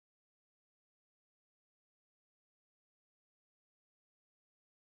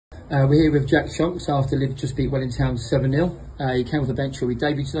We're here with Jack Shonk after Lydd just beat Wellington 7-0. He came off the bench with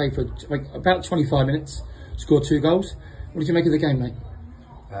David today for about 25 minutes, scored 2 goals. What did you make of the game, mate?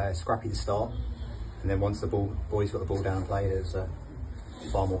 Scrappy to start, and then once the boys got the ball down and played, it was a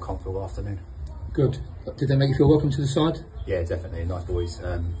far more comfortable afternoon. Good. Did they make you feel welcome to the side? Yeah, definitely. Nice boys,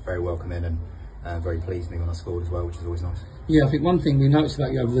 very welcoming, and very pleased me when I scored as well, which is always nice. Yeah, I think one thing we noticed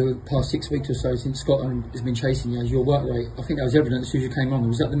about you over the past 6 weeks or so since Scotland has been chasing you is your work rate. I think that was evident as soon as you came on.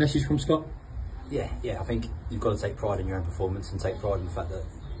 Was that the message from Scott? Yeah. I think you've got to take pride in your own performance and take pride in the fact that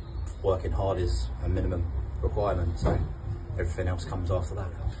working hard is a minimum requirement. So everything else comes after that.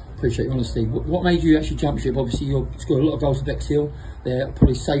 Appreciate your honesty. What made you actually jump ship? Obviously, you've scored a lot of goals for Bexhill. They're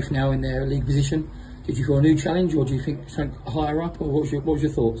probably safe now in their league position. Did you feel a new challenge, or do you think something higher up, or what was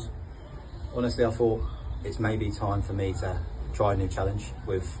your thoughts? Honestly, I thought it's maybe time for me to try a new challenge.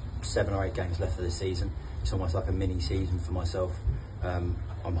 With 7 or 8 games left of this season, it's almost like a mini season for myself. I'm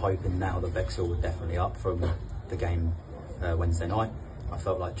hoping now that Bexhill were definitely up from the game Wednesday night. I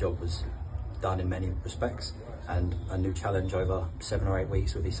felt like job was done in many respects, and a new challenge over 7 or 8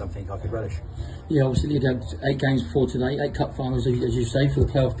 weeks would be something I could relish. Yeah, obviously you had 8 games before today, 8 cup finals, as you say, for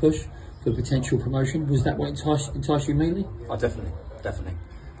the playoff push, for potential promotion. Was that what enticed you mainly? Oh, definitely.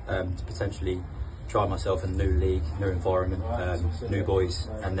 To potentially try myself in a new league, new environment, new boys,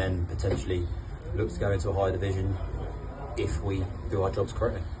 and then potentially look to go into a higher division if we do our jobs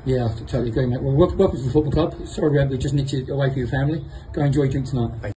correctly. Yeah, I totally agree, mate. Well, welcome to the football club. Sorry we just nicked you away from your family. Go enjoy your drink tonight.